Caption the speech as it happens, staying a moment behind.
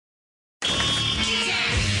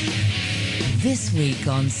This week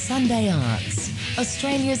on Sunday Arts,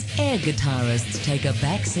 Australia's air guitarists take a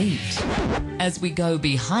back seat as we go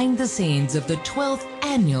behind the scenes of the 12th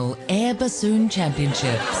Annual Air Bassoon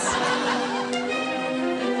Championships.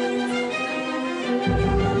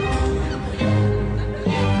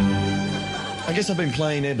 I guess I've been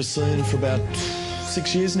playing air bassoon for about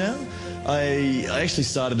 6 years now. I actually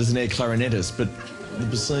started as an air clarinetist, but the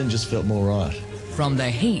bassoon just felt more right. From the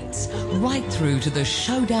heats right through to the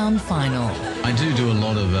showdown final. I do a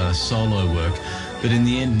lot of solo work, but in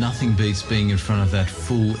the end, nothing beats being in front of that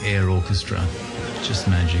full air orchestra. Just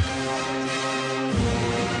magic.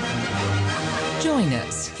 Join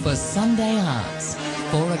us for Sunday Arts,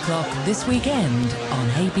 4 o'clock this weekend on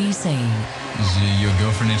ABC. Is your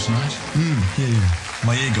girlfriend here tonight? Yeah.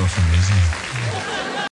 My ear girlfriend is, yeah.